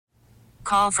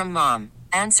call from mom.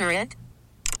 Answer it.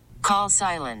 Call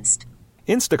silenced.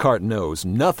 Instacart knows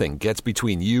nothing gets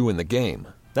between you and the game.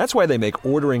 That's why they make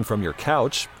ordering from your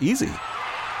couch easy.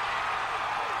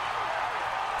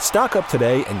 Stock up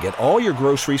today and get all your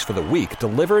groceries for the week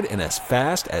delivered in as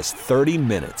fast as 30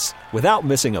 minutes without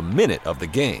missing a minute of the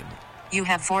game. You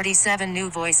have 47 new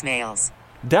voicemails.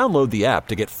 Download the app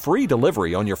to get free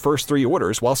delivery on your first 3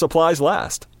 orders while supplies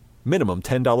last. Minimum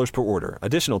 $10 per order.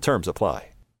 Additional terms apply.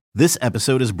 This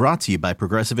episode is brought to you by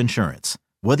Progressive Insurance.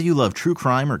 Whether you love true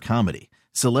crime or comedy,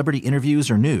 celebrity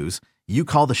interviews or news, you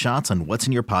call the shots on what's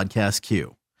in your podcast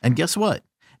queue. And guess what?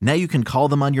 Now you can call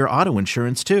them on your auto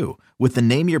insurance too with the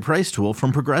Name Your Price tool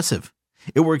from Progressive.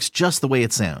 It works just the way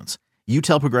it sounds. You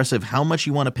tell Progressive how much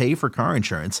you want to pay for car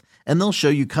insurance, and they'll show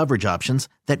you coverage options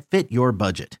that fit your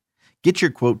budget. Get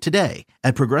your quote today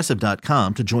at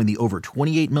Progressive.com to join the over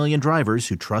 28 million drivers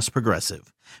who trust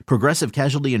Progressive. Progressive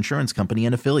Casualty Insurance Company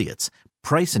and Affiliates.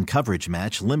 Price and coverage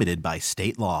match limited by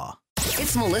state law.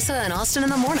 It's Melissa and Austin in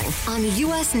the morning on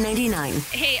US 99.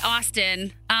 Hey,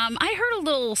 Austin, I heard a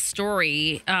little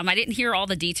story. I didn't hear all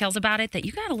the details about it, that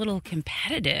you got a little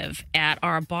competitive at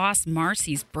our boss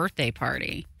Marcy's birthday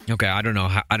party. Okay, I don't know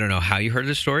how you heard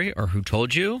this story or who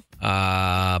told you,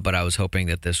 but I was hoping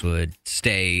that this would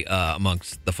stay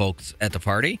amongst the folks at the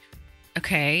party.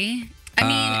 Okay. I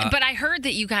mean, but I heard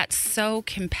that you got so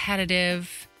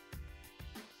competitive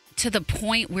to the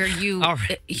point where you...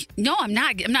 No, I'm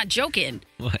not joking.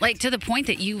 What? Like, to the point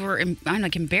that you were,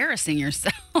 embarrassing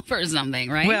yourself or something,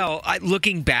 right? Well,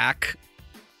 looking back,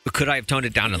 could I have toned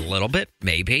it down a little bit?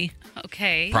 Maybe.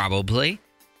 Okay. Probably.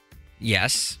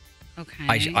 Yes.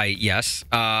 Okay. Yes.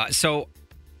 So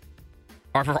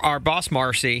our boss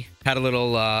Marcy had a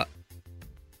little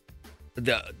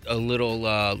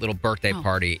little birthday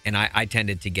party, and I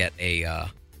tended to get a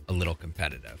little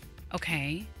competitive.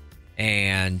 Okay.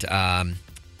 And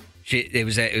it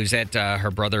was at her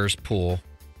brother's pool,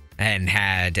 and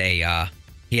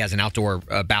he has an outdoor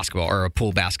basketball or a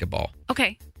pool basketball.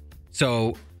 Okay.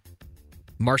 So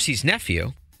Marcy's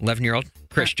nephew, 11-year-old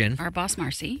Christian, our boss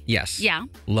Marcy. Yes. Yeah.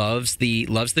 Loves the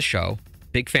show.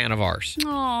 Big fan of ours. Oh,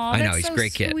 I know, he's a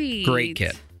great kid. Great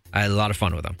kid. I had a lot of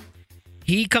fun with him.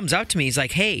 He comes up to me. He's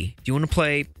like, "Hey, do you want to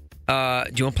play?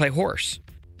 Horse?"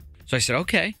 So I said,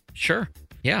 "Okay, sure,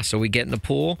 yeah." So we get in the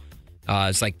pool.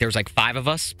 It's like there's like 5 of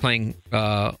us playing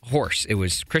horse. It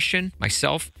was Christian,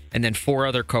 myself, and then 4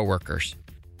 other coworkers.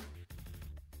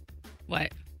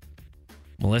 What?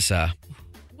 Melissa.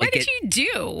 What did you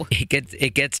do?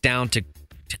 It gets down to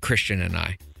Christian and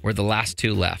I. We're the last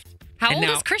 2 left. How old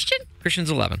is Christian?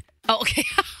 Christian's 11. Oh, okay.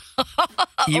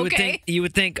 You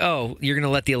would think, oh, you're going to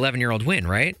let the 11-year-old win,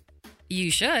 right? You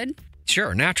should.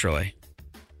 Sure, naturally.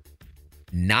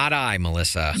 Not I,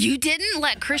 Melissa. You didn't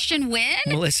let Christian win?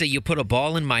 Melissa, you put a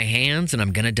ball in my hands and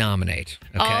I'm going to dominate.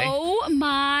 Okay? Oh,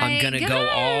 my I'm going to go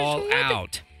all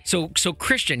out. So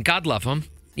Christian, God love him.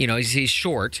 You know, he's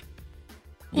short.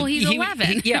 Well, he's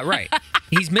 11. Yeah, right.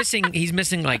 He's missing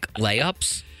like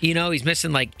layups. You know, he's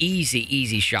missing like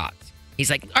easy shots. He's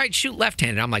like, all right, shoot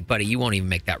left-handed. I'm like, buddy, you won't even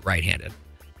make that right-handed.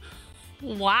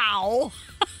 Wow.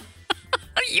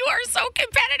 You are so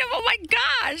competitive. Oh, my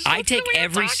gosh. I take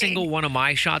every single one of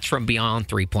my shots from beyond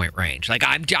 3-point range. Like,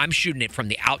 I'm shooting it from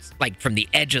the from the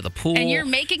edge of the pool. And you're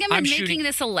making him making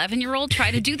this 11-year-old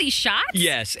try to do these shots?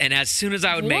 Yes. And as soon as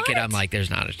I would make it, I'm like, there's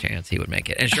not a chance he would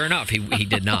make it. And sure enough, he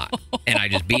did not. And I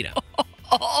just beat him.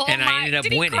 I ended up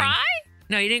winning. Did he cry?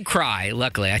 No, he didn't cry,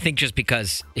 luckily. I think just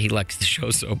because he likes the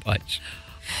show so much.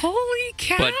 Holy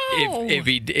cow. But if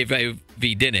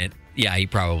he didn't, yeah, he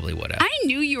probably would have. I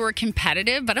knew you were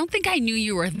competitive, but I don't think I knew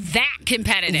you were that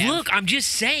competitive. Look, I'm just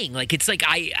saying, like, it's like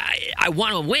I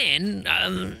want to win.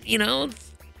 You know,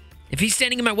 if he's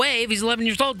standing in my way, if he's 11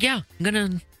 years old, yeah, I'm going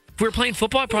to... If we were playing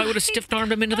football, I probably would have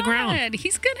stiff-armed him into the ground.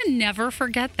 He's going to never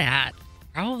forget that.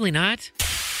 Probably not.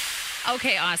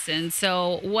 Okay, Austin.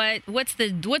 So what's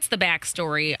the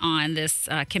backstory on this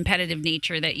competitive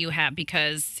nature that you have?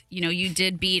 Because you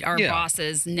did beat our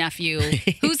boss's nephew,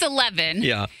 who's 11,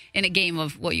 in a game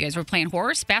of what you guys were playing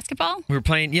basketball. We were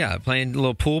playing a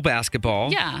little pool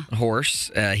basketball. Yeah,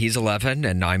 horse. He's 11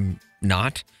 and I'm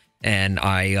not, and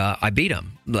I beat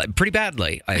him pretty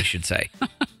badly, I should say.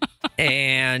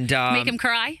 And make him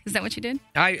cry? Is that what you did?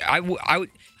 I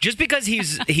just because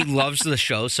he loves the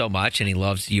show so much and he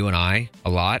loves you and I a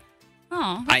lot.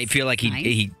 Oh, I feel like nice.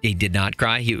 he did not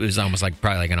cry. It was almost like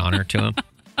probably like an honor to him.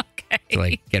 Okay. To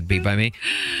like get beat by me.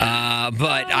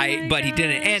 But he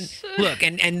didn't. And look,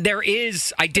 and there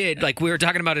is, I did, like we were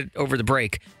talking about it over the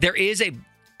break. There is a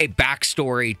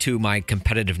backstory to my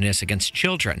competitiveness against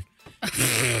children.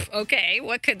 Okay,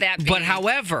 what could that be? But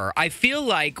however, I feel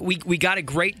like we got a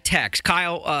great text.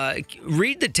 Kyle,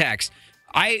 read the text.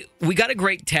 We got a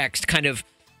great text kind of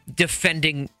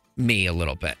defending me a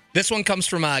little bit. This one comes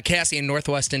from Cassie in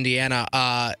Northwest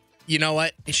Indiana. You know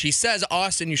what? She says,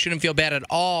 Austin, you shouldn't feel bad at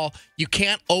all. You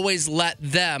can't always let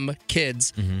them,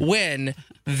 kids, win.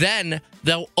 Then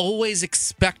they'll always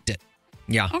expect it.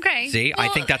 Yeah. Okay. See, well,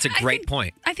 I think that's a great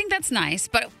point. I think that's nice.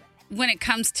 But when it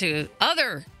comes to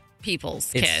other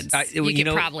people's kids, you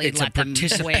could probably it's let a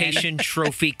participation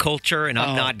trophy culture, and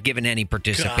I'm not giving any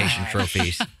participation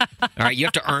trophies. All right, you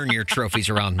have to earn your trophies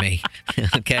around me.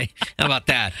 Okay, how about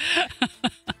that?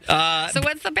 So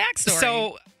what's the backstory?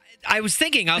 So I was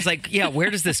thinking, I was like, yeah,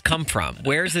 where does this come from?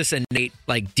 Where is this innate,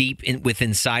 like deep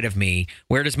inside of me?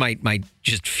 Where does my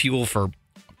just fuel for,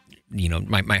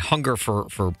 my hunger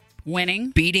for winning,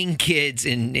 beating kids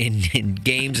in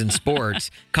games and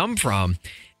sports come from?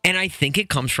 And I think it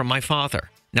comes from my father.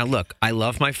 Now, look, I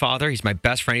love my father. He's my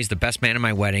best friend. He's the best man at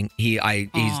my wedding. He's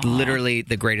literally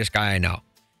the greatest guy I know.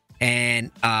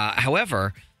 And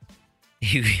however,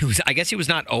 I guess he was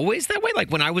not always that way.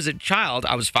 Like when I was a child,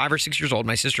 I was 5 or 6 years old.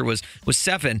 My sister was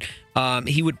 7.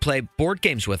 He would play board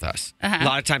games with us. A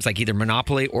lot of times, like either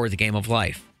Monopoly or the Game of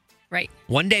Life. Right.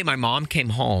 One day, my mom came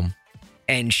home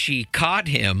and she caught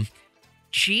him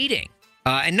cheating.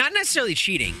 And not necessarily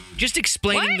cheating, just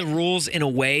explaining the rules in a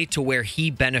way to where he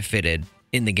benefited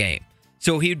in the game.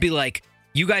 So he would be like,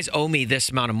 you guys owe me this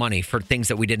amount of money for things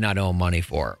that we did not owe money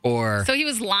for. Or so he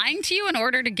was lying to you in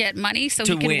order to get money so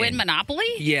he could win Monopoly?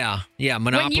 Yeah,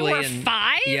 Monopoly. When you were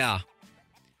 5? Yeah.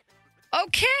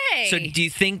 Okay. So do you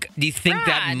think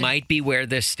that might be where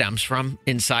this stems from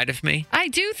inside of me? I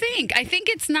do think. I think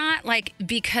it's not like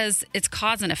because it's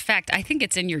cause and effect. I think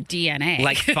it's in your DNA.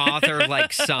 Like father,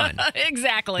 like son.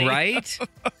 Exactly. Right?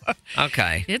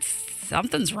 Okay.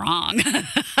 Something's wrong.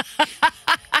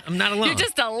 I'm not alone. You're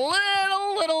just a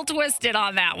little twisted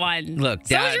on that one. Look,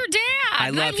 Dad. So's your dad.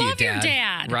 I love you, Dad. your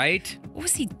dad. Right? What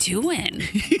was he doing?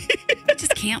 He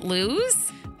just can't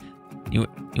lose. You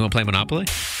want to play Monopoly?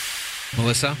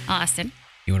 Melissa? Austin.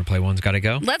 You want to play One's Gotta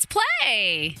Go? Let's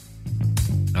play.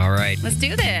 All right. Let's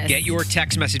do this. Get your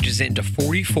text messages into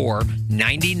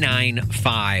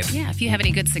 44995. Yeah, if you have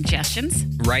any good suggestions.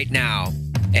 Right now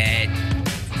at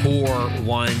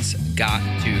 4-1's Got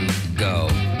to Go.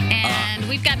 And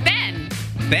we've got Ben.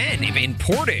 Ben in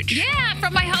Portage. Yeah,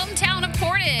 from my hometown of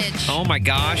Portage. Oh my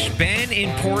gosh. Ben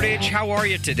in Portage, how are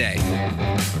you today?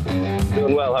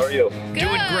 Doing well. How are you? Good.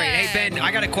 Doing great. Hey Ben,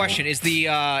 I got a question. Is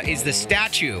the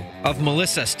statue of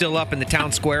Melissa still up in the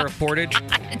town square of Portage?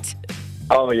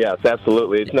 Oh yes,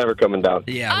 absolutely. It's never coming down.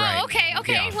 Yeah, right. Oh, okay.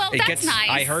 Yeah. Well, that's nice.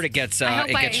 I heard it gets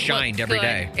shined every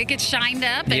day. It gets shined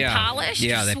up and polished.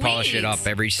 Yeah, they polish it up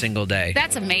every single day.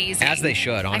 That's amazing. As they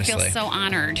should, honestly. I feel so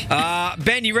honored.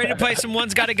 Ben, you ready to play some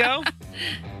One's Gotta Go?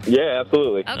 Yeah,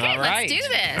 absolutely. Okay, all right. Let's do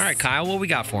this. All right, Kyle, what we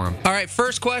got for him? All right,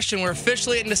 first question. We're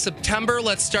officially into September.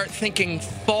 Let's start thinking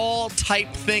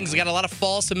fall-type things. We got a lot of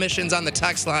fall submissions on the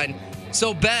text line.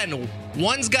 So, Ben,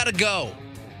 One's Gotta Go.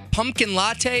 Pumpkin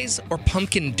lattes or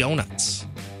pumpkin donuts?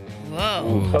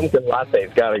 Whoa. Pumpkin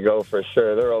lattes got to go for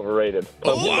sure. They're overrated.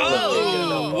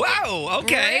 Whoa.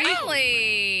 Okay.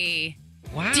 Really?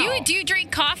 Wow. Do you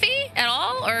drink coffee at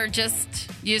all, or you just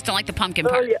don't like the pumpkin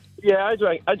part? Yeah, I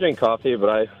drink coffee, but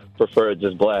I prefer it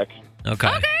just black. Okay.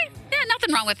 Yeah,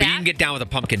 nothing wrong with But that. you can get down with a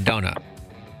pumpkin donut.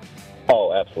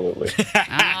 Oh, absolutely.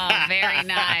 Oh, very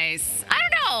nice. I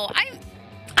don't know.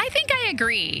 I think I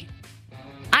agree.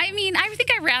 I mean, I think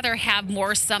I'd rather have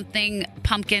more something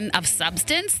pumpkin of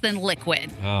substance than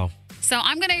liquid. Oh. So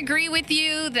I'm going to agree with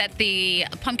you that the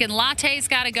pumpkin latte's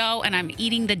got to go, and I'm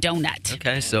eating the donut.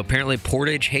 Okay, so apparently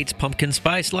Portage hates pumpkin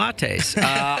spice lattes.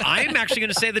 I'm actually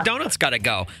going to say the donut's got to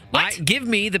go. What? Give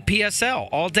me the PSL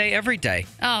all day, every day.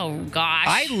 Oh, gosh.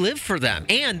 I live for them.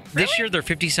 And this year they're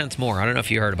 50 cents more. I don't know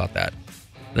if you heard about that.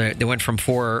 They went from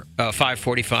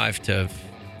 $5.45 to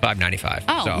 $5.95.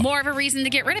 Oh, so more of a reason to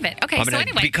get rid of it. Okay, I'm so going to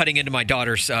anyway. be cutting into my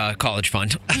daughter's college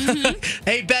fund.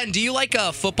 Hey, Ben, do you like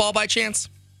football by chance?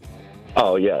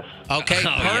 Oh, yes. Okay,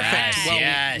 perfect.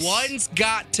 Yes. One's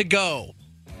got to go.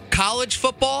 College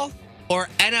football or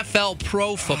NFL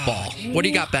pro football? What do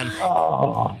you got, Ben?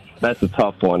 Oh, that's a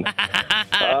tough one.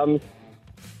 I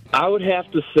would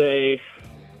have to say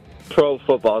pro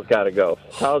football's got to go.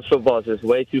 College football is just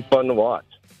way too fun to watch.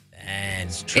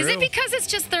 That's true. Is it because it's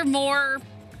just they're more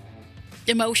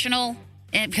emotional?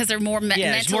 And because they're more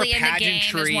there's more mentally in the game,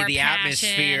 there's pageantry, more the passion.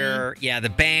 atmosphere, the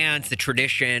bands, the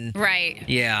tradition. Right.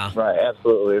 Yeah. Right,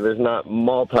 absolutely. There's not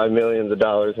multi-millions of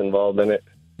dollars involved in it.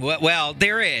 Well,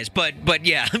 there is, but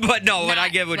yeah, but no, but I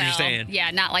get what you're saying.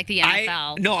 Yeah, not like the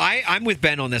NFL. I'm with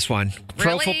Ben on this one.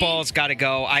 Pro Really? football's got to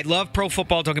go. I love pro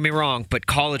football, don't get me wrong, but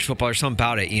college football, there's something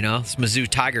about it, you know? It's Mizzou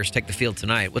Tigers take the field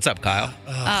tonight. What's up, Kyle?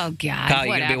 Oh, God. Kyle,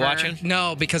 you going to be watching?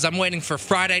 No, because I'm waiting for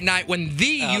Friday night when the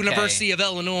University of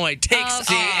Illinois takes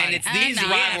See, and it's these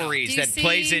rivalries that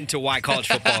plays into why college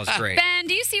football is great. Ben,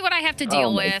 do you see what I have to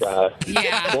deal with? God.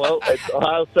 Yeah. Well, it's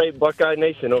Ohio State Buckeye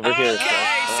Nation over here.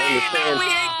 Okay, see, now we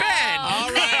ain't Ben.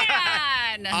 All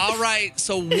right. Man. All right,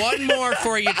 so one more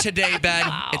for you today, Ben.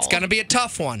 Wow. It's going to be a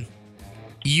tough one.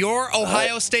 Your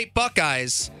Ohio State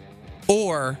Buckeyes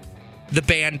or the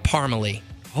band Parmalee?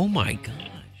 Oh, my gosh.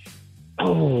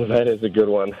 Oh, that is a good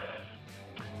one.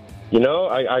 You know,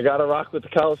 I got to rock with the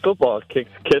college football.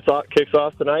 Kicks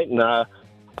off tonight, and I'm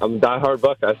a diehard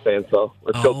Buckeye fan, so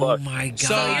let's go Bucks. Oh, my God.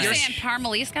 So You're saying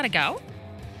Parmalee's got to go?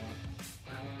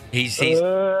 He's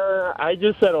I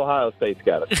just said Ohio State's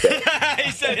got to stay.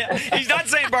 he's not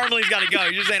saying Parmalee's got to go.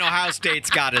 He's just saying Ohio State's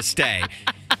got to stay.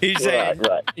 He's saying,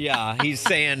 right. Yeah, he's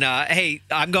saying, hey,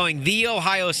 I'm going the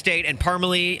Ohio State, and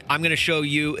Parmalee, I'm going to show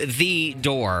you the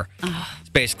door. That's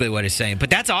basically what he's saying. But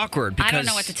that's awkward because I don't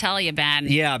know what to tell you, Ben.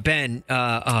 Yeah, Ben.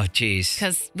 Oh, geez.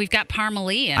 Because we've got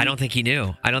Parmalee. And I don't think he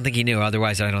knew.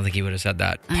 Otherwise, I don't think he would have said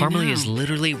that. Parmalee is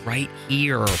literally right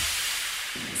here.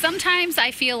 Sometimes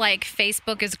I feel like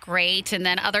Facebook is great, and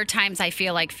then other times I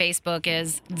feel like Facebook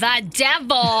is the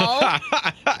devil. All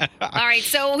right,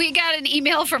 so we got an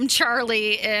email from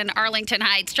Charlie in Arlington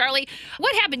Heights. Charlie,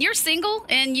 what happened? You're single,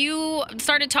 and you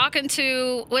started talking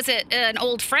to, was it an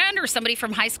old friend or somebody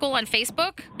from high school on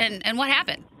Facebook? And what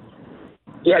happened?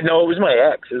 Yeah, no, it was my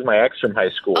ex. It was my ex from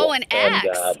high school. Oh, an ex.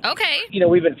 And, okay. You know,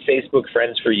 we've been Facebook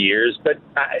friends for years, but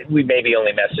we maybe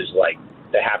only messaged like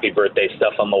the happy birthday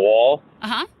stuff on the wall.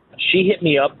 Uh-huh. She hit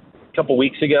me up a couple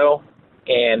weeks ago,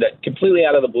 and completely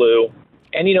out of the blue.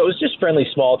 And, you know, it was just friendly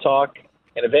small talk.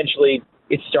 And eventually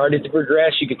it started to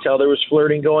progress. You could tell there was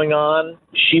flirting going on.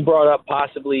 She brought up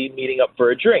possibly meeting up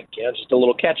for a drink, you know, just a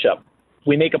little catch up.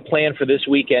 We make a plan for this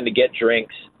weekend to get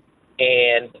drinks.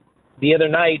 And the other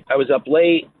night I was up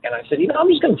late, and I said, you know, I'm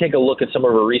just going to take a look at some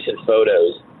of her recent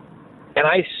photos. And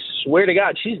I swear to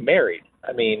God, she's married.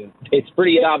 I mean, it's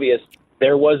pretty obvious.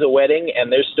 There was a wedding,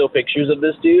 and there's still pictures of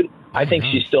this dude. I think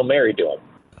she's still married to him.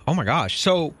 Oh, my gosh.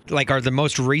 So, like, are the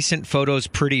most recent photos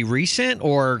pretty recent,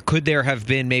 or could there have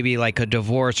been maybe, like, a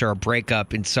divorce or a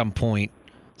breakup in some point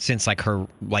since, like, her,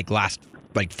 like, last,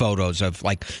 like, photos of,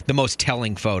 like, the most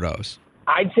telling photos?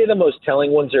 I'd say the most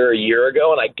telling ones are a year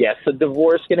ago, and I guess a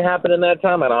divorce can happen in that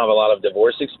time. I don't have a lot of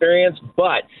divorce experience,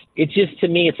 but it's just, to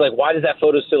me, it's like, why does that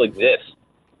photo still exist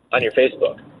on your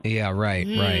Facebook? Yeah, right.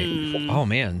 Oh,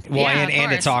 man. Well, Yeah,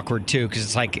 and it's awkward, too, because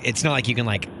it's like, it's not like you can,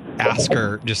 like, ask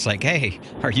her just like, hey,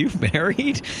 are you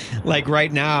married? Like,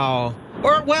 right now.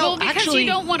 Or, well, because actually,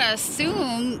 you don't want to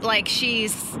assume, like, she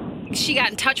got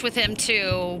in touch with him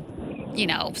to, you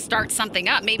know, start something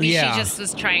up. Maybe she just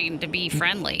was trying to be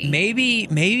friendly. Maybe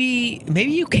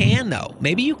you can, though.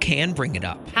 Maybe you can bring it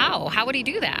up. How? How would he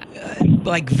do that?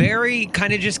 Like, very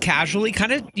kind of just casually,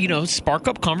 kind of, you know, spark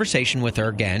up conversation with her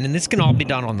again. And this can all be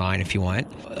done online if you want.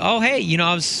 Oh, hey, you know,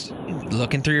 I was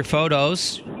looking through your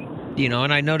photos, you know,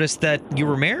 and I noticed that you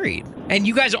were married. And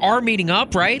you guys are meeting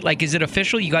up, right? Like, is it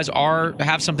official? You guys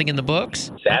have something in the books?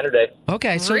 Saturday.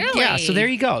 Okay, so Really? yeah, so there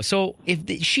you go. So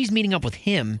if she's meeting up with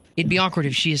him, it'd be awkward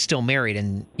if she is still married.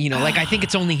 And, you know, like, I think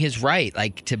it's only his right,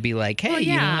 like, to be like, hey, Well, you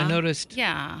know, yeah. I noticed.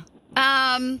 Yeah.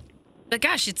 But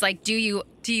gosh, it's like, do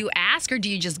you ask or do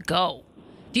you just go?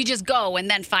 Do you just go and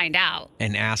then find out?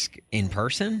 And ask in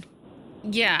person?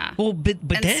 Yeah. Well, but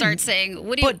and then start saying,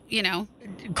 what do you know?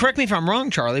 correct me if I'm wrong,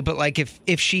 Charlie, but like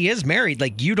if she is married,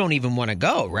 like you don't even want to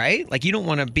go, right? Like you don't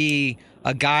want to be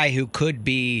a guy who could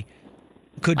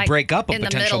Like, break up a in the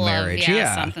potential middle marriage. Of,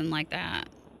 yeah, something like that.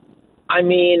 I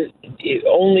mean,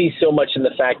 only so much in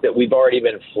the fact that we've already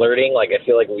been flirting. Like, I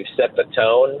feel like we've set the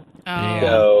tone. Oh.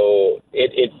 So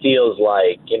it feels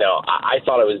like, you know, I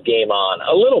thought it was game on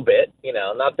a little bit, you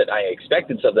know, not that I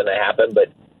expected something to happen,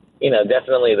 but, you know,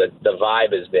 definitely the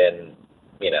vibe has been,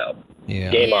 you know,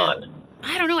 game on.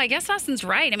 I don't know. I guess Austin's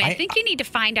right. I mean, I think you need to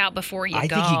find out before you go. I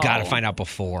think you got to find out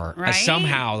before. Right?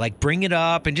 Somehow, like, bring it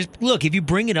up and just, look, if you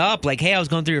bring it up, like, hey, I was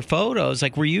going through your photos,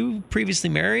 like, were you previously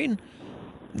married?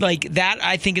 Like, that,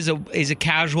 I think, is a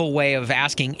casual way of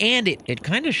asking, and it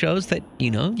kind of shows that,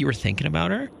 you know, you were thinking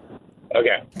about her.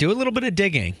 Okay. Do a little bit of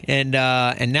digging, and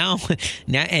now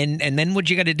then what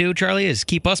you got to do, Charlie, is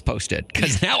keep us posted,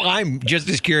 because now I'm just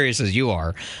as curious as you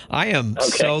are. I am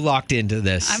so locked into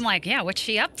this. I'm like, yeah, what's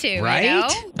she up to? Right? You know?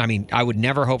 I mean, I would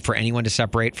never hope for anyone to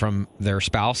separate from their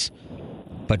spouse,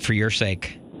 but for your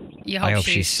sake, You hope,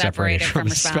 she's separated from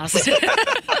her spouse.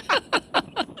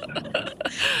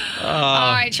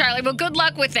 All right, Charlie. Well, good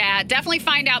luck with that. Definitely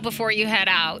find out before you head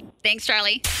out. Thanks,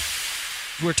 Charlie.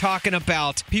 We're talking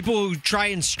about people who try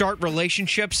and start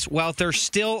relationships while they're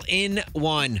still in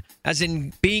one, as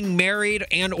in being married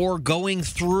and or going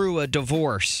through a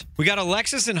divorce. We got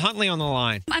Alexis and Huntley on the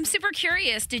line. I'm super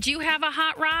curious. Did you have a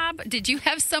hot Rob? Did you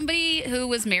have somebody who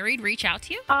was married reach out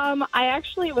to you? I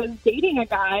actually was dating a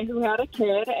guy who had a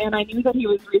kid, and I knew that he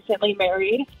was recently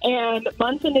married. And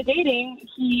months into dating,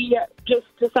 he just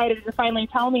decided to finally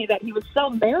tell me that he was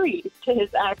still married to his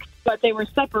ex, but they were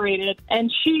separated,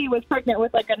 and she was pregnant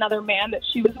with like another man that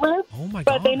she was with. Oh my God.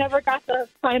 But they never got the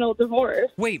final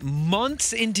divorce. Wait,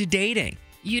 months into dating?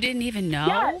 You didn't even know?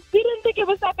 Yeah, he didn't think it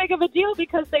was that big of a deal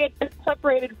because they had been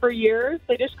separated for years.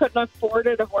 They just couldn't afford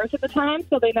a divorce at the time,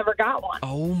 so they never got one.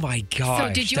 Oh my God.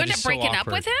 So did you end up breaking up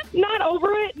with him? Not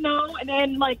over it, no. And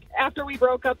then, like, after we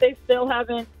broke up, they still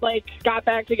haven't, like, got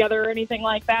back together or anything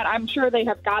like that. I'm sure they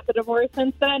have got the divorce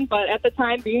since then, but at the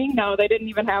time being, no, they didn't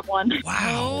even have one.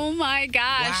 Wow. Oh my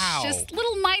gosh. Wow. Just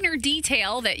little minor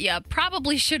detail that you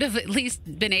probably should have at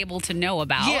least been able to know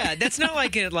about. Yeah, that's not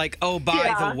like oh,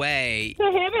 by the way.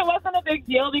 To him, it wasn't a big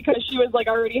deal because she was, like,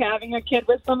 already having a kid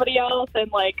with somebody else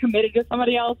and, like, committed to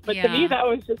somebody else. But to me, that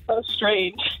was just so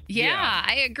strange. Yeah,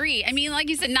 I agree. I mean, like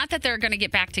you said, not that they're going to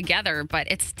get back together, but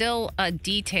it's still a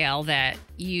detail that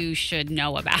you should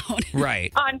know about.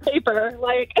 Right. On paper,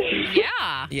 like.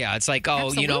 Yeah. Yeah, it's like,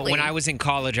 oh, you know, when I was in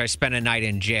college, I spent a night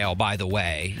in jail, by the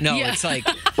way. No, it's like...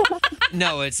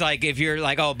 No, it's like if you're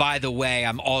like, oh, by the way,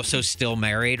 I'm also still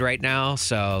married right now.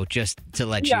 So just to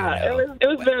let you know. Yeah, it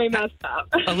was very messed up.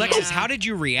 Alexis, how did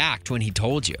you react when he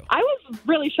told you? I was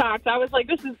really shocked. I was like,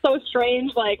 this is so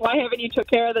strange. Like, why haven't you took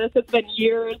care of this? It's been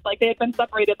years. Like, they had been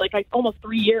separated like almost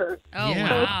 3 years. Oh,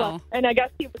 yeah. wow. And I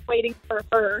guess he was waiting for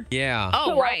her. Yeah.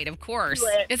 Oh, right, of course.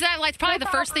 Is that like probably the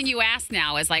first thing you ask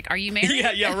now is like, are you married?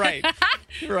 Yeah, right.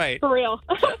 Right. For real.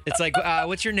 It's like,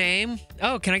 what's your name?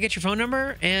 Oh, can I get your phone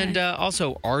number? And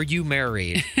also, are you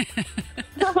married?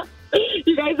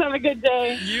 You guys have a good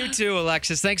day. You too,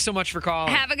 Alexis. Thanks so much for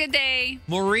calling. Have a good day.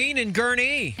 Maureen and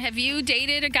Gurnee. Have you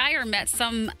dated a guy or met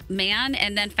some man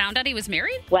and then found out he was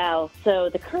married? Well, so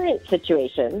the current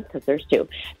situation, because there's two,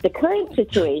 the current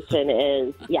situation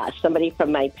is, somebody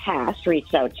from my past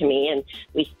reached out to me, and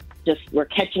we're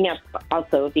catching up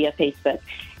also via Facebook.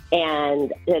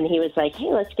 And then he was like,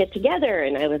 hey, let's get together.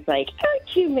 And I was like,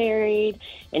 aren't you married?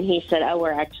 And he said, oh,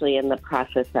 we're actually in the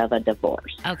process of a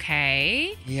divorce.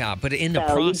 Okay. Yeah, but in the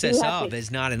process of is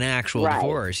not an actual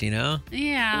divorce, you know?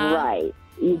 Yeah. Right.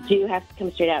 You do have to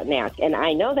come straight out and ask. And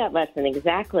I know that lesson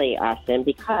exactly, Austin,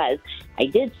 because I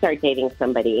did start dating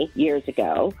somebody years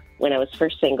ago when I was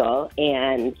first single,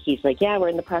 and he's like, yeah, we're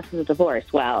in the process of divorce.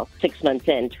 Well, 6 months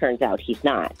in, turns out he's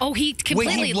not. Oh, he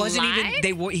completely lied?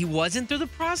 He wasn't through the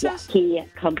process? Yeah, he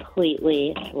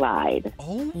completely lied.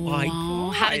 Oh, my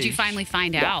God. How did you finally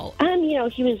find out?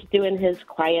 He was doing his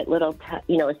quiet little,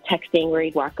 his texting where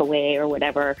he'd walk away or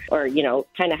whatever, or,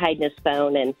 kind of hiding his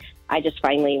phone. And I just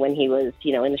finally, when he was,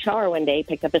 in the shower one day,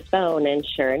 picked up his phone, and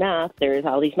sure enough, there's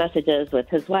all these messages with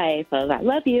his wife of, I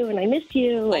love you and I miss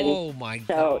you. And oh, my God.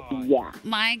 So, yeah.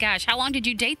 My gosh. How long did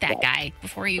you date that guy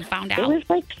before you found out? It was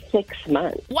like 6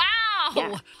 months. Wow.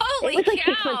 Yeah. Holy like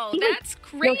cow. That's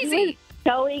crazy.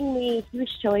 He was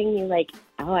showing me like,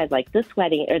 oh, I'd like this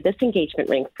wedding or this engagement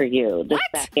ring for you. This,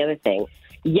 that, the other thing.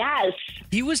 Yes.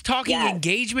 He was talking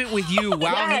engagement with you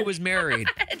while he was married.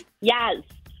 Yes.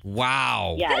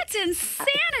 Wow. Yes. That's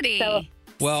insanity.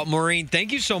 Well, Maureen,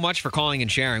 thank you so much for calling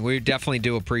and sharing. We definitely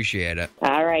do appreciate it.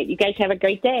 All right. You guys have a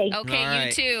great day. Okay,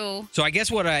 you too. So I guess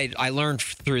what I learned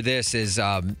through this is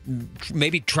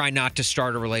maybe try not to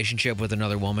start a relationship with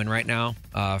another woman right now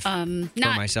for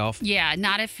myself. Yeah,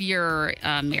 not if you're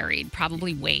married.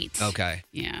 Probably wait. Okay.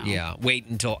 Yeah. Yeah. Wait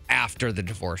until after the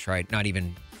divorce, right? Not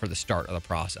even for the start of the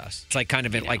process. It's like kind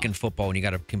of like in football when you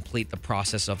got to complete the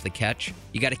process of the catch.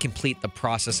 You got to complete the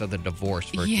process of the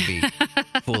divorce for it to be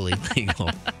fully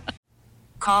legal.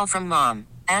 Call from mom.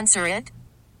 Answer it.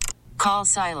 Call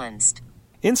silenced.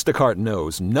 Instacart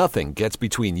knows nothing gets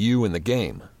between you and the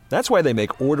game. That's why they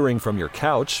make ordering from your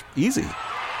couch easy.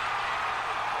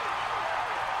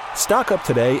 Stock up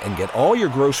today and get all your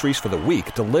groceries for the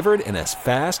week delivered in as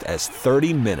fast as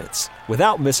 30 minutes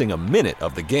without missing a minute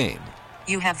of the game.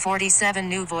 You have 47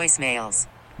 new voicemails.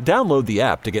 Download the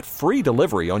app to get free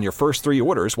delivery on your first 3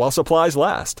 orders while supplies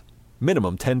last.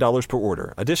 Minimum $10 per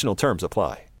order. Additional terms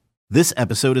apply. This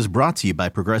episode is brought to you by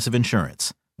Progressive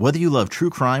Insurance. Whether you love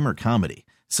true crime or comedy,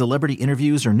 celebrity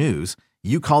interviews or news,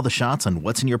 you call the shots on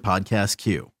what's in your podcast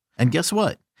queue. And guess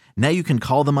what? Now you can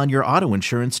call them on your auto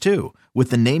insurance too with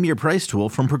the Name Your Price tool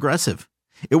from Progressive.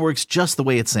 It works just the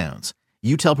way it sounds.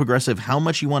 You tell Progressive how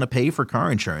much you want to pay for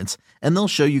car insurance, and they'll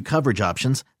show you coverage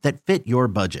options that fit your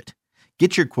budget.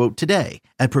 Get your quote today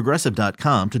at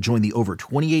Progressive.com to join the over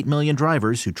 28 million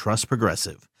drivers who trust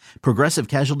Progressive. Progressive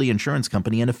Casualty Insurance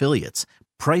Company and Affiliates.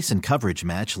 Price and coverage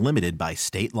match limited by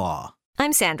state law.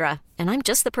 I'm Sandra, and I'm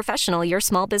just the professional your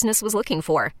small business was looking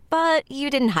for. But you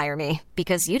didn't hire me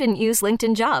because you didn't use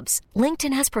LinkedIn Jobs.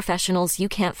 LinkedIn has professionals you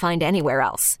can't find anywhere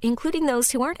else, including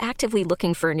those who aren't actively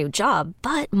looking for a new job,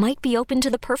 but might be open to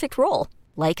the perfect role,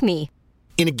 like me.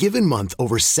 In a given month,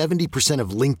 over 70%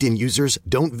 of LinkedIn users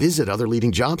don't visit other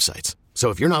leading job sites. So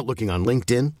if you're not looking on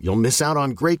LinkedIn, you'll miss out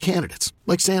on great candidates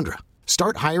like Sandra.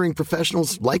 Start hiring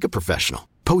professionals like a professional.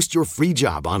 Post your free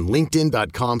job on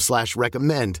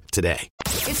linkedin.com/recommend today.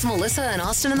 It's Melissa and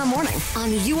Austin in the morning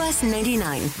on US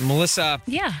 99. Melissa.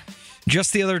 Yeah.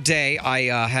 Just the other day, I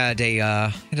had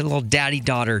a little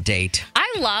daddy-daughter date.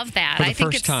 I love that. For the I think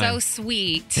first it's time. so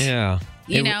sweet. Yeah.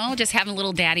 You know, just having a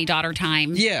little daddy-daughter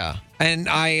time. Yeah. And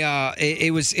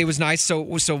it was nice.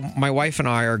 So my wife and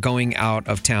I are going out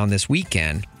of town this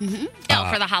weekend. Mm-hmm.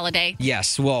 For the holiday.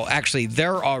 Yes. Well, actually,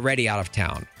 they're already out of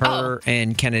town. Her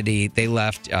and Kennedy, they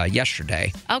left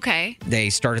yesterday. Okay. They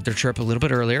started their trip a little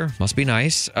bit earlier. Must be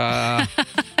nice. Yeah.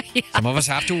 Some of us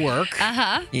have to work.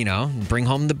 You know, bring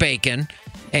home the bacon.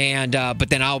 And but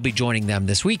then I'll be joining them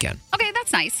this weekend. Okay,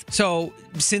 that's nice. So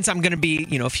since I'm going to be,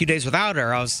 a few days without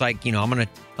her, I was like, I'm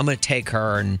gonna take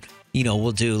her and,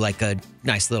 we'll do like a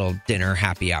nice little dinner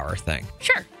happy hour thing.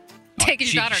 Sure. Taking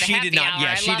your daughter to happy hour.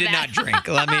 Yeah, she did not drink.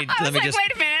 Let me just.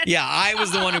 Wait a minute. Yeah, I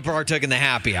was the one who partook in the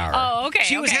happy hour. Oh, okay.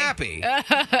 She was happy.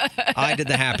 I did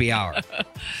the happy hour.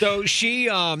 So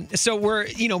so we're,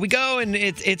 we go and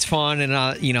it's fun and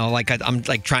I'm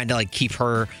like trying to like keep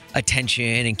her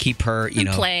attention and keep her,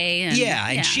 play.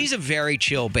 And she's a very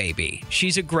chill baby.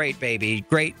 She's a great baby,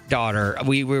 great daughter.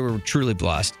 We were truly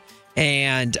blessed.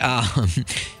 And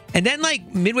and then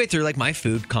like midway through, like my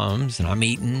food comes and I'm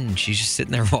eating and she's just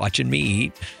sitting there watching me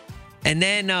eat. And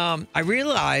then I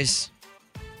realize,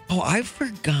 I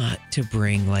forgot to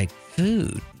bring like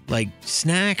food, like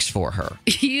snacks for her.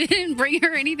 You didn't bring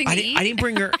her anything to eat? I didn't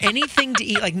bring her anything to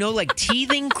eat, like no like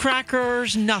teething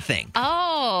crackers, nothing.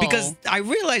 Oh. Because I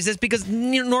realized this because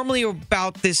normally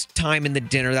about this time in the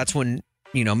dinner, that's when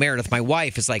Meredith, my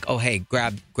wife, is like, oh, hey,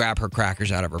 grab her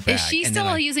crackers out of her bag. Is she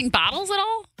still using bottles at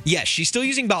all? Yes, she's still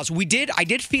using bottles. I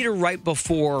did feed her right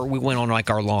before we went on like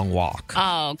our long walk.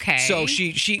 Oh, okay. So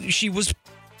she was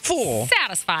full.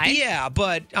 Satisfied. Yeah,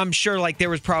 but I'm sure like there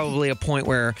was probably a point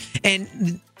where,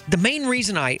 and the main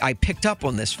reason I picked up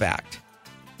on this fact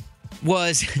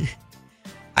was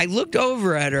I looked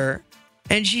over at her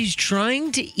and she's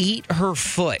trying to eat her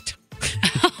foot.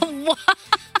 What?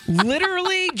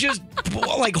 Literally just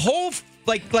like whole,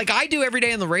 like I do every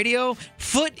day on the radio,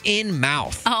 foot in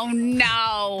mouth. Oh,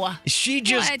 no. She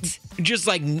just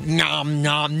like nom,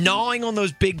 gnawing on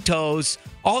those big toes.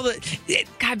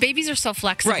 God, babies are so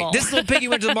flexible. Right. This little piggy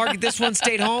went to the market. This one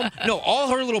stayed home. No, all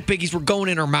her little piggies were going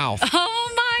in her mouth.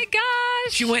 Oh, my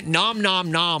gosh. She went nom,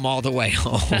 nom, nom all the way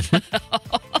home.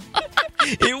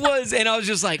 It was, and I was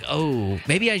just like, oh,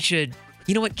 maybe I should...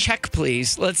 You know what? Check,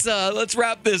 please. Let's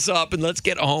wrap this up and let's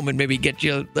get home and maybe get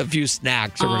you a few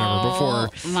snacks or whatever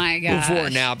before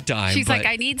nap time. She's like,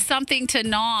 I need something to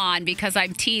gnaw on because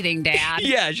I'm teething, Dad.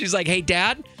 Yeah, she's like, hey,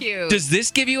 Dad, Cute. Does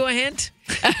this give you a hint?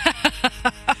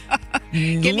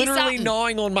 Literally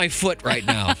gnawing on my foot right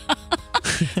now.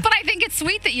 But I think it's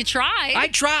sweet that you tried. I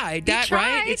tried.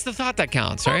 Right? It's the thought that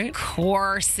counts, right? Of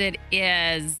course it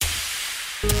is.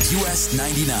 US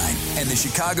 99 and the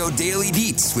Chicago Daily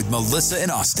Beats with Melissa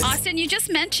and Austin. Austin, you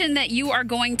just mentioned that you are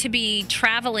going to be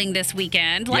traveling this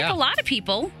weekend, like a lot of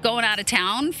people going out of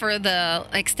town for the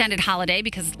extended holiday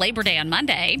because it's Labor Day on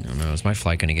Monday. I don't know. Is my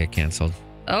flight going to get canceled?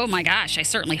 Oh my gosh, I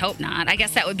certainly hope not. I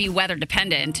guess that would be weather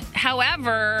dependent.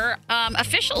 However,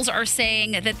 officials are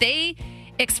saying that they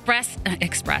expect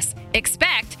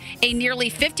a nearly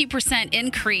 50%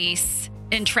 increase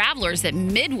in travelers at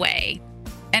Midway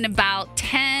and about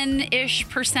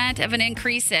 10-ish% of an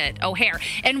increase at O'Hare.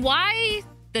 And why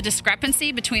the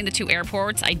discrepancy between the two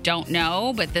airports, I don't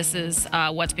know, but this is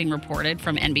what's being reported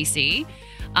from NBC.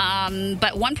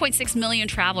 But 1.6 million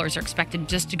travelers are expected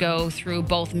just to go through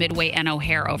both Midway and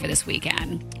O'Hare over this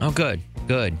weekend. Oh, good.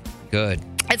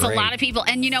 It's a lot of people.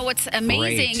 And you know what's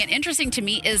amazing and interesting to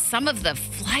me is some of the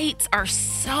flights are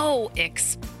so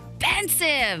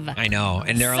expensive. I know,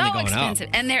 and they're only going expensive.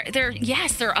 up. And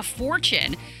they're a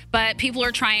fortune. But people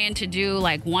are trying to do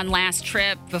like one last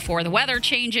trip before the weather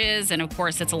changes, and of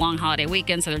course it's a long holiday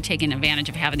weekend, so they're taking advantage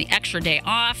of having the extra day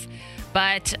off.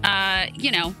 But,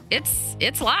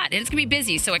 it's a lot. And it's going to be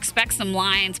busy. So expect some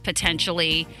lines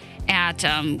potentially at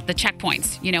the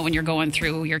checkpoints, when you're going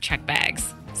through your check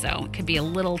bags. So it could be a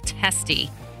little testy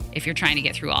if you're trying to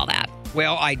get through all that.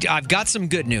 Well, I've got some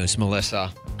good news,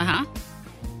 Melissa. Uh-huh.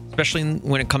 Especially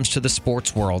when it comes to the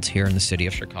sports world here in the city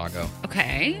of Chicago.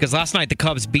 Okay. Because last night the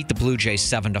Cubs beat the Blue Jays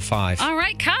 7-5. All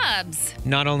right, Cubs.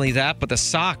 Not only that, but the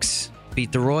Sox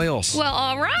beat the Royals. Well,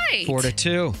 all right.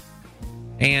 4-2.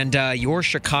 And your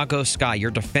Chicago Sky,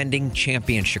 your defending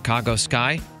champion Chicago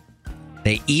Sky,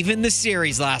 they evened the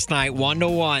series last night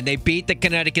 1-1. They beat the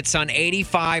Connecticut Sun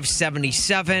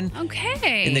 85-77.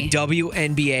 Okay. In the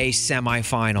WNBA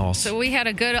semifinals. So we had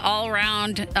a good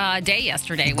all-around day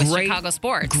yesterday with Chicago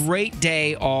sports. Great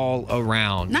day all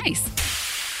around. Nice.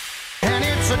 And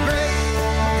it's a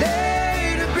great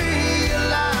day to be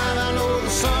alive. I know the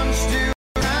sun's still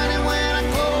shining when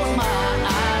I close my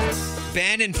eyes.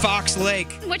 Ben in Fox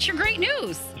Lake. What's your great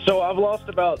news? So I've lost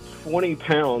about 20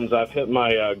 pounds. I've hit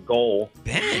my goal.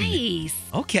 Ben. Nice.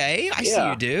 Okay, I see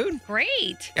you, dude.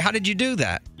 Great. How did you do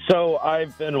that? So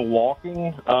I've been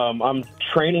walking. I'm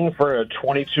training for a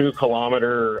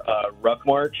 22-kilometer ruck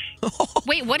march.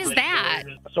 Wait, what is that?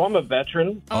 So I'm a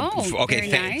veteran. Oh, okay.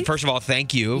 very nice. First of all,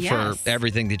 thank you Yes. for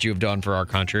everything that you've done for our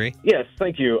country. Yes,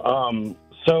 thank you.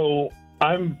 So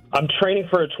I'm training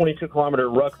for a 22-kilometer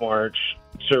ruck march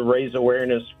to raise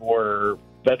awareness for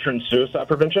veteran suicide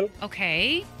prevention.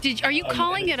 Okay. Are you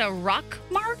calling it a ruck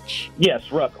march?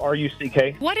 Yes, ruck,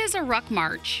 R-U-C-K. What is a ruck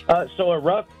march? So a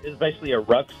ruck is basically a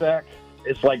rucksack.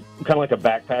 It's like kind of like a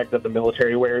backpack that the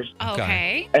military wears.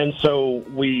 Okay. And so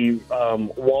we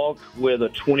walk with a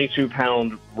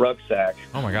 22-pound rucksack.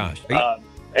 Oh, my gosh.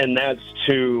 And that's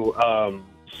to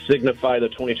signify the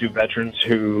 22 veterans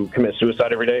who commit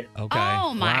suicide every day. Okay.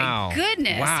 Oh, my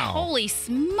goodness. Wow. Holy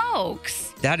smokes.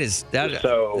 That is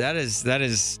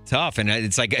tough, and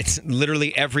it's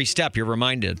literally every step you're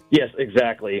reminded. Yes,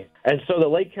 exactly. And so the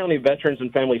Lake County Veterans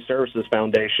and Family Services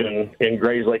Foundation in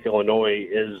Grays Lake, Illinois,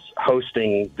 is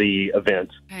hosting the event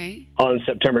on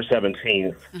September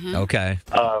 17th. Okay.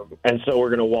 And so we're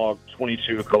going to walk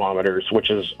 22 kilometers, which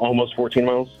is almost 14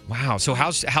 miles. Wow. So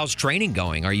how's training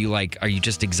going? Are you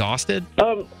just exhausted?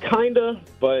 Kinda,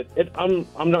 but I'm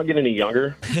not getting any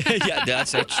younger. Yeah,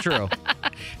 that's true.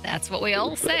 That's what we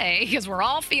all say because we're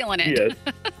all feeling it.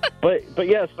 Yes. But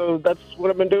yeah, so that's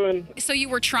what I've been doing. So you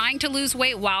were trying to lose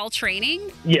weight while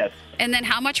training? Yes. And then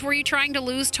how much were you trying to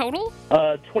lose total?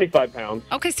 25 pounds.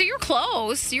 Okay, so you're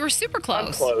close. You were super close.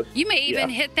 I'm close. You may even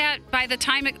hit that by the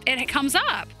time it comes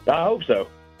up. I hope so.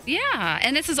 Yeah,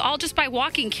 and this is all just by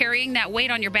walking, carrying that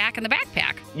weight on your back in the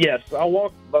backpack. Yes, I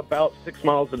walk about 6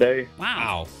 miles a day.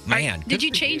 Wow. Man. Did you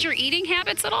change your eating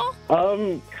habits at all?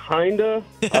 Kinda.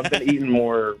 I've been eating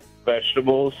more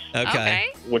vegetables. Okay.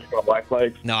 Which my wife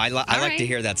likes. No, I like to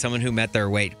hear that. Someone who met their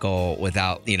weight goal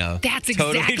without, That's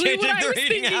totally exactly what changing I their was eating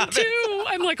thinking habits. too.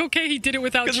 I'm like, okay, he did it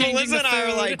without changing Melissa and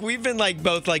I the food. we've been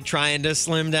both trying to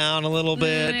slim down a little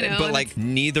bit, I know, but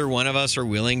neither one of us are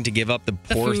willing to give up the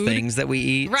poor food. things that we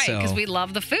eat. Right, so- because we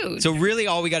love the food. So really,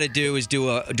 all we got to do is do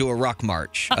a ruck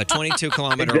march, a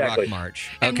 22-kilometer Exactly. ruck march.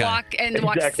 and Okay. walk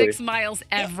Exactly. 6 miles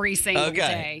every single Okay.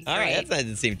 day. All right, that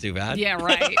doesn't seem too bad. Yeah,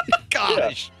 right.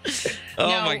 Gosh. Oh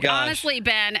No, my gosh. honestly,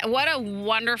 Ben, what a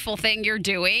wonderful thing you're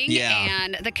doing. Yeah.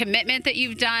 And the commitment that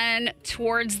you've done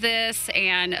towards this.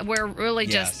 And we're really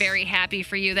just Yes. very happy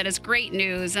for you. That is great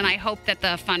news. And I hope that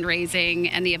the fundraising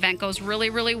and the event goes really,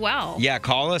 really well. Yeah,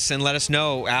 call us and let us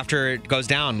know after it goes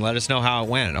down. Let us know how it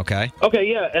went, okay? Okay,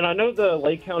 yeah, and I know the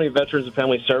Lake County Veterans and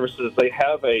Family Services, they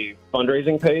have a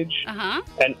fundraising page, Uh-huh.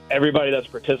 and everybody that's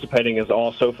participating is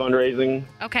also fundraising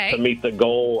Okay. to meet the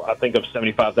goal, I think, of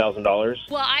 $75,000.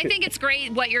 Well, I think it's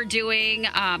great what you're doing.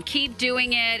 Keep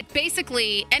doing it.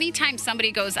 Basically, anytime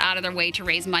somebody goes out of their way to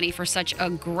raise money for such a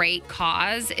great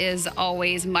cause is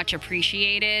always much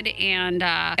appreciated. And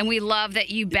we love that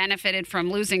you benefited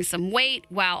from losing some weight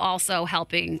while also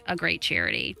helping a great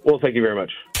charity. Well, thank you very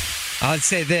much. I'd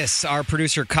say this. Our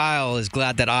producer, Kyle, is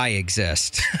glad that I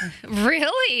exist.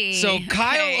 Really? So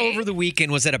Kyle Okay. over the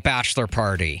weekend was at a bachelor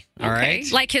party, all right?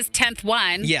 Like his 10th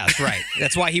one. Yes, right.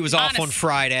 That's why he was off on Honest.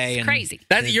 Friday. It's crazy.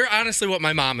 You're honestly what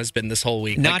my mom has been this whole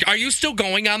week. Not- Are you still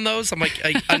going on those? I'm like,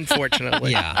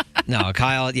 unfortunately. Yeah. No,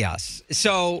 Kyle, yes.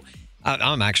 So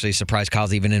I'm actually surprised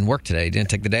Kyle's even in work today. He didn't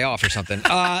take the day off or something.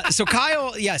 So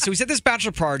Kyle, so he's at this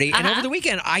bachelor party, and over the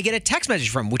weekend, I get a text message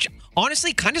from him, which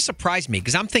honestly kind of surprised me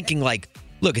because I'm thinking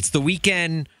look, it's the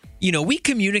weekend. We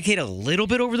communicate a little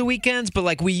bit over the weekends,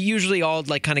 but we usually all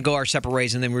kind of go our separate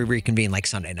ways, and then we reconvene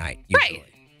Sunday night. Usually.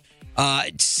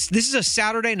 Right. This is a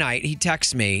Saturday night. He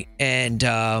texts me, and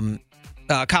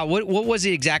Kyle, what was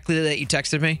it exactly that you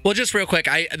texted me? Well, just real quick,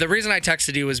 the reason I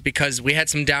texted you was because we had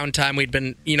some downtime.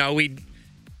 We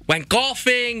went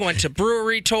golfing, went to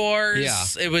brewery tours.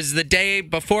 Yeah. It was the day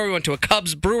before we went to a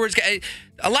Cubs Brewers game.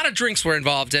 A lot of drinks were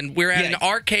involved, and we were at an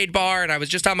arcade bar, and I was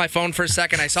just on my phone for a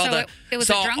second. I saw it was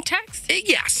a drunk text?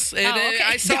 Yes. Okay.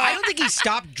 I don't think he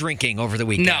stopped drinking over the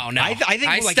weekend. No. I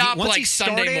think stopped once he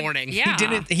Sunday started, morning.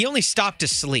 Yeah. He only stopped to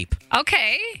sleep.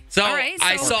 Okay. So, all right,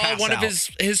 I saw one of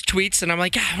his tweets, and I'm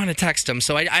like, I want to text him.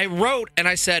 So I wrote, and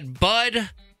I said, Bud,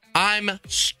 I'm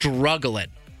struggling.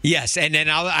 Yes, and then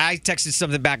I texted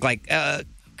something back like, I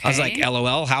was like,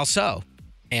 LOL, how so?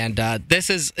 And this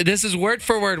is word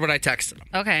for word what I texted him.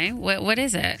 Okay, what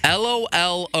is it?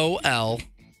 LOLOL.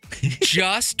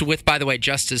 Just with, by the way,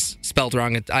 just is spelled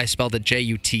wrong. I spelled it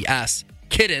JUTS.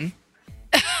 Kidding.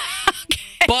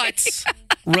 But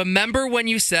remember when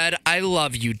you said, I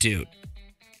love you, dude.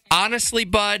 Honestly,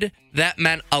 Bud, that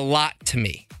meant a lot to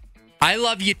me. I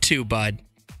love you too, Bud.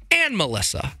 And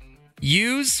Melissa.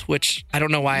 Use, which I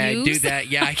don't know why I do that.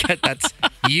 Yeah, I get that's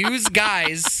use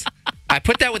guys. I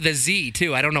put that with a Z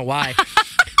too. I don't know why.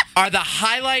 Are the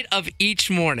highlight of each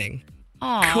morning.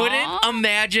 Aww. Couldn't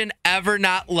imagine ever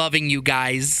not loving you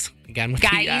guys. Again with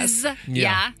guys.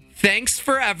 Yeah. Thanks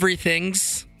for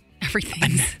everything's.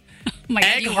 Everything's. Oh my God,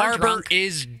 Egg Harbor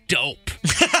is dope.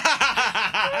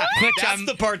 That's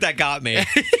the part that got me.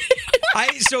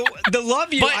 So the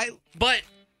love you. But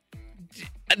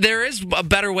there is a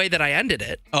better way that I ended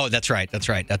it. Oh, that's right.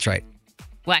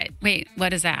 What? Wait,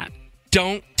 what is that?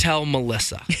 Don't tell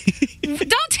Melissa. Don't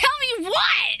tell me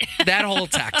what? That whole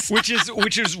text. Which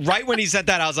is right when he said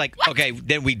that, I was like, okay,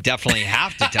 then we definitely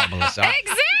have to tell Melissa.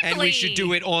 Exactly. And we should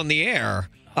do it on the air.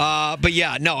 But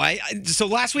yeah, no, so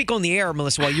last week on the air,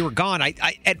 Melissa, while you were gone, I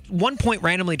at one point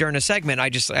randomly during a segment, I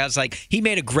was like, he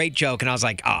made a great joke, and I was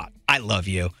like, I love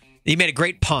you. He made a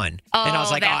great pun. Oh, and I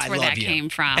was like, that's I where love that you. came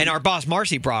from. And our boss,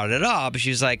 Marcy, brought it up. She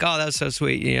was like, oh, that was so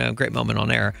sweet. Great moment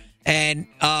on air. And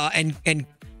I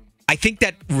think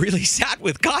that really sat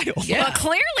with Kyle. Yeah. Well,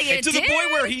 clearly it to did. the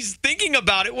point where he's thinking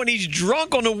about it when he's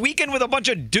drunk on a weekend with a bunch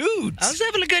of dudes. I was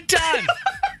having a good time.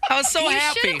 I was so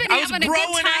happy. You should have been I was having a good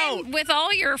growing time out with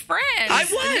all your friends. I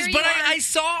was, but I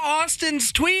saw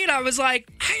Austin's tweet. I was like,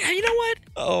 hey, you know what?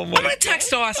 Oh my! I'm gonna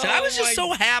text Austin. I was just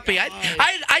so happy.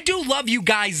 I do love you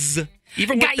guys,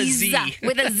 even with the Z.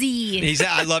 With a Z. He said,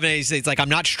 I love it. He's like, I'm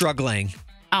not struggling.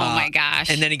 Oh my gosh.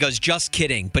 And then he goes, just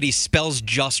kidding, but he spells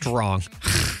just wrong.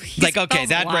 Like, okay,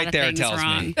 that right there tells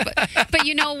me. But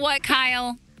you know what,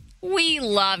 Kyle? We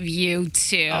love you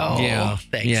too. Oh, yeah,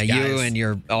 thanks, yeah, guys. you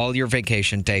and all your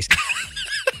vacation days.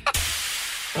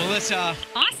 Melissa.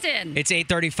 Austin. It's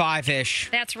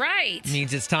 8:35-ish. That's right.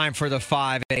 Means it's time for the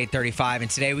 5 at 8:35. And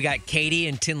today we got Katie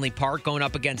in Tinley Park going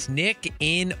up against Nick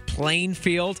in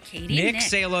Plainfield. Nick,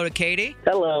 say hello to Katie.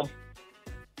 Hello.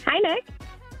 Hi, Nick.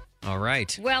 All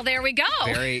right. Well, there we go.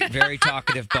 Very, very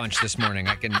talkative bunch this morning.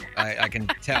 I can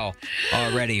tell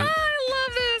already. I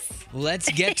love this.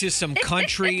 Let's get to some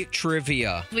country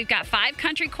trivia. We've got 5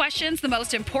 country questions. The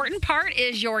most important part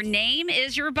is your name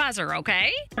is your buzzer,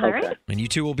 okay? All right. And you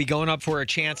two will be going up for a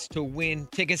chance to win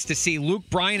tickets to see Luke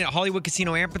Bryan at Hollywood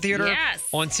Casino Amphitheater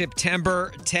on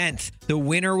September 10th. The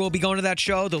winner will be going to that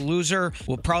show. The loser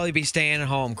will probably be staying at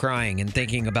home crying and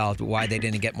thinking about why they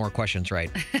didn't get more questions right.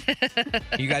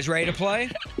 You guys ready to play?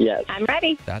 Yes. I'm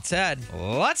ready. That said,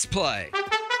 let's play.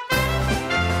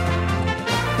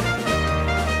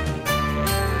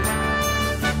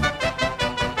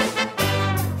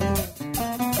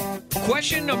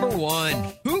 Question number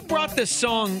 1. Who brought the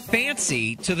song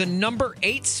Fancy to the number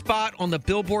 8 spot on the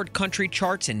Billboard country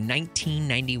charts in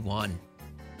 1991?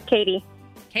 Katie.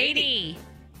 Katie.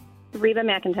 Reba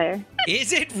McEntire.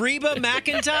 Is it Reba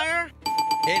McEntire?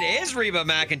 It is Reba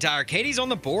McEntire. Katie's on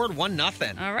the board,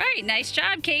 1-0. All right. Nice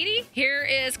job, Katie. Here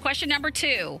is question number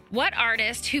 2. What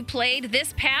artist who played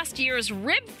this past year's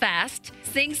Rib Fest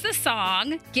sings the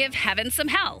song Give Heaven Some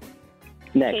Hell?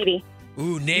 Nick. Katie.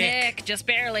 Ooh, Nick, just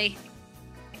barely.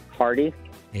 Hardy.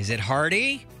 Is it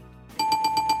Hardy?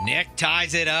 Nick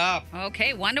ties it up.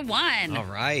 Okay, 1-1. All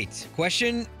right.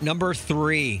 Question number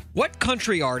 3. What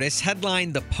country artist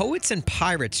headlined the Poets and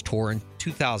Pirates tour in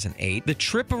 2008, the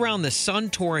Trip Around the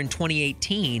Sun tour in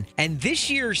 2018, and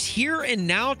this year's Here and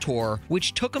Now tour,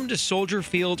 which took them to Soldier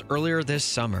Field earlier this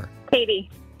summer? Katie.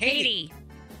 Katie.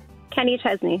 Kenny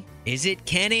Chesney. Is it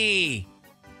Kenny?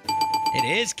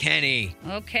 It is Kenny.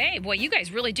 Okay. Boy, you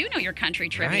guys really do know your country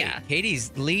trivia. Right.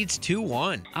 Katie's leads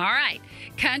 2-1. All right.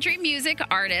 Country music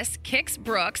artists Kix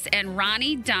Brooks and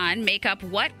Ronnie Dunn make up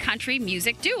what country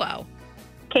music duo?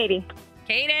 Katie.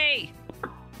 Katie.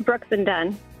 Brooks and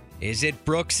Dunn. Is it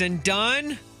Brooks and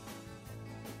Dunn?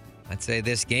 I'd say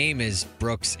this game is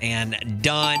Brooks and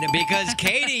done because,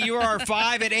 Katie, you are our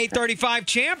 5 at 8:35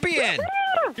 champion.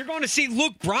 You're going to see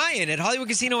Luke Bryan at Hollywood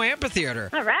Casino Amphitheater.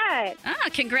 All right.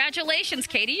 Congratulations,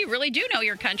 Katie. You really do know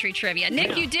your country trivia.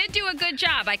 Nick, you did do a good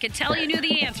job. I could tell you knew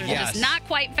the answers, just not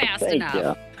quite fast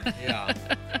enough. Yeah.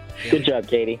 Good job,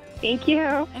 Katie. Thank you.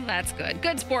 Well, that's good.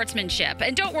 Good sportsmanship.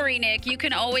 And don't worry, Nick. You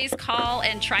can always call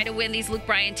and try to win these Luke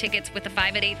Bryan tickets with the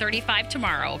 5 at 8:35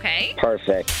 tomorrow, okay?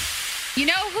 Perfect. You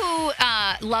know who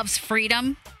loves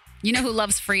freedom? You know who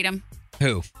loves freedom?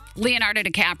 Who? Leonardo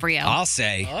DiCaprio. I'll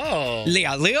say. Oh.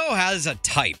 Leo has a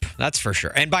type, that's for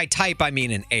sure. And by type, I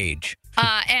mean an age.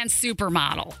 And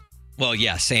supermodel. Well,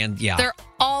 yes, and yeah. They're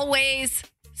always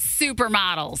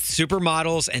supermodels.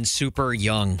 Supermodels and super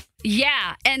young.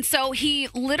 Yeah, and so he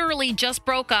literally just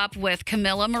broke up with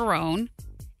Camilla Morone,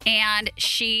 and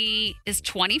she is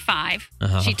 25.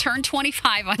 She turned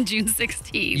 25 on June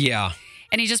 16th. Yeah.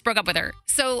 And he just broke up with her.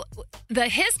 So the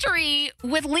history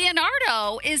with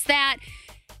Leonardo is that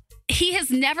he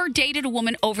has never dated a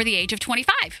woman over the age of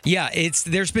 25. Yeah,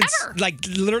 there's been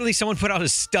literally someone put out a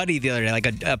study the other day, like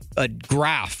a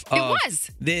graph of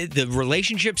the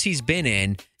relationships he's been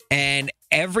in, and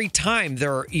every time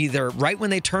they're either right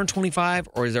when they turn 25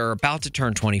 or they're about to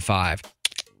turn 25.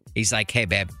 He's like, "Hey,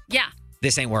 babe. Yeah.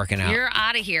 This ain't working out. You're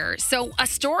out of here." So a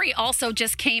story also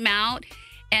just came out.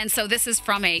 And so this is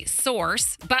from a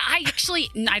source, but I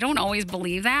don't always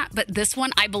believe that, but this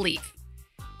one I believe.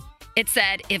 It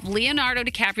said, if Leonardo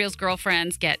DiCaprio's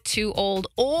girlfriends get too old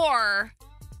or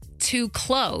too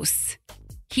close,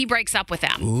 he breaks up with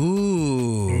them.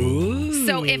 Ooh.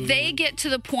 So if they get to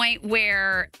the point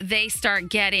where they start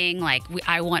getting like,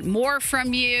 I want more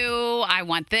from you, I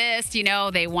want this,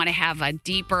 they want to have a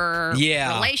deeper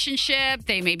relationship.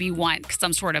 They maybe want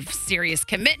some sort of serious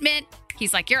commitment.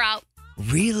 He's like, you're out.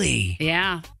 Really?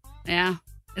 Yeah.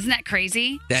 Isn't that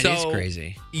crazy? That is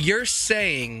crazy. You're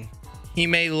saying he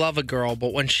may love a girl,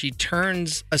 but when she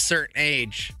turns a certain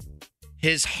age,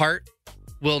 his heart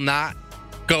will not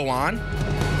go on?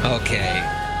 Okay.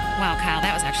 Wow, Kyle,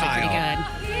 that was actually pretty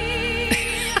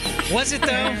good. Was it, though?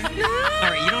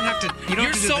 All right, you don't have to...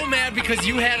 You're so mad because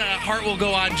you had a heart will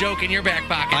go on joke in your back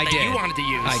pocket that you wanted to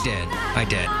use. I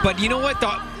did. But you know what?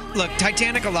 Look,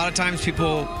 Titanic, a lot of times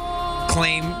people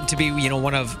claim to be,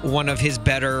 one of his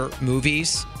better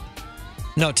movies.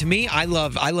 No, to me, I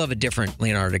love a different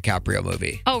Leonardo DiCaprio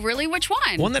movie. Oh, really? Which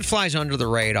one? One that flies under the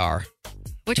radar.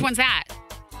 Which one's that?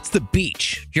 It's The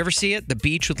Beach. Did you ever see it? The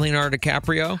Beach with Leonardo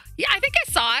DiCaprio? Yeah, I think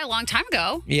I saw it a long time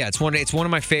ago. Yeah, it's one of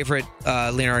my favorite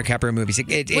Leonardo DiCaprio movies.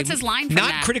 What's his line from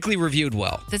Not that? critically reviewed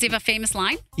well. Does he have a famous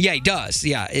line? Yeah, he does.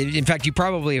 Yeah. In fact, you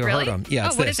probably have heard him.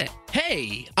 Yeah, what is it?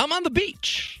 Hey, I'm on the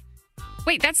beach.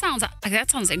 Wait, that sounds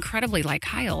incredibly like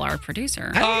Kyle, our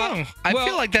producer. I don't know. I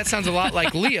feel like that sounds a lot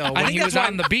like Leo when he was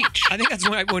on the beach. I think that's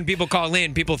when people call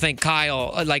in, people think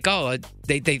Kyle,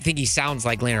 they think he sounds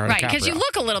like Leonardo DiCaprio. Right, because you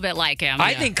look a little bit like him.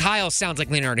 I think Kyle sounds like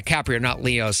Leonardo DiCaprio, not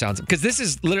Leo sounds, because this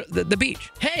is the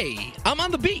beach. Hey, I'm on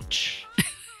the beach.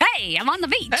 Hey, I'm on the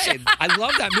beach. Hey, I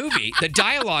love that movie. The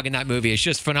dialogue in that movie is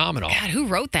just phenomenal. God, who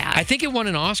wrote that? I think it won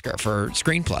an Oscar for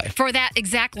screenplay. For that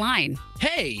exact line.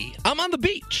 Hey, I'm on the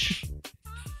beach.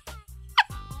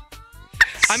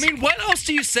 I mean, what else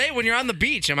do you say when you're on the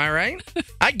beach? Am I right?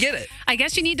 I get it. I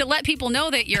guess you need to let people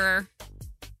know that you're...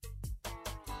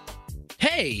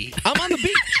 Hey, I'm on the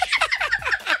beach.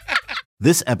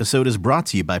 This episode is brought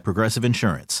to you by Progressive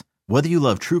Insurance. Whether you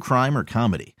love true crime or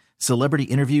comedy, celebrity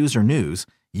interviews or news,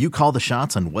 you call the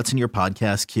shots on what's in your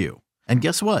podcast queue. And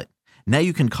guess what? Now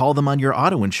you can call them on your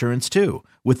auto insurance too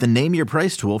with the Name Your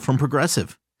Price tool from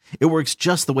Progressive. It works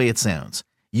just the way it sounds.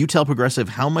 You tell Progressive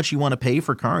how much you want to pay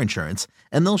for car insurance,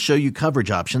 and they'll show you coverage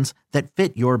options that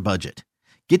fit your budget.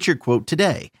 Get your quote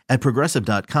today at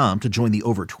Progressive.com to join the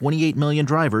over 28 million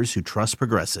drivers who trust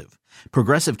Progressive.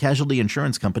 Progressive Casualty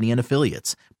Insurance Company and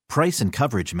Affiliates. Price and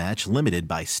coverage match limited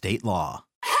by state law.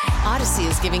 Odyssey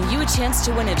is giving you a chance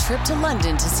to win a trip to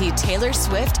London to see Taylor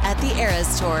Swift at the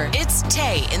Eras Tour. It's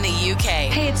Tay in the UK.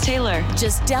 Hey, it's Taylor.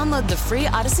 Just download the free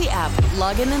Odyssey app,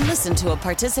 log in and listen to a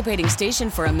participating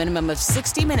station for a minimum of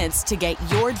 60 minutes to get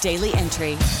your daily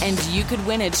entry. And you could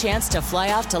win a chance to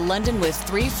fly off to London with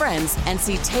 3 friends and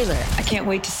see Taylor. I can't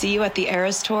wait to see you at the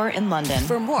Eras Tour in London.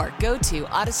 For more, go to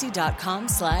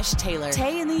odyssey.com/Taylor.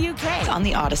 Tay in the UK. It's on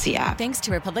the Odyssey app. Thanks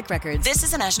to Republic Records. This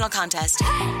is a national contest.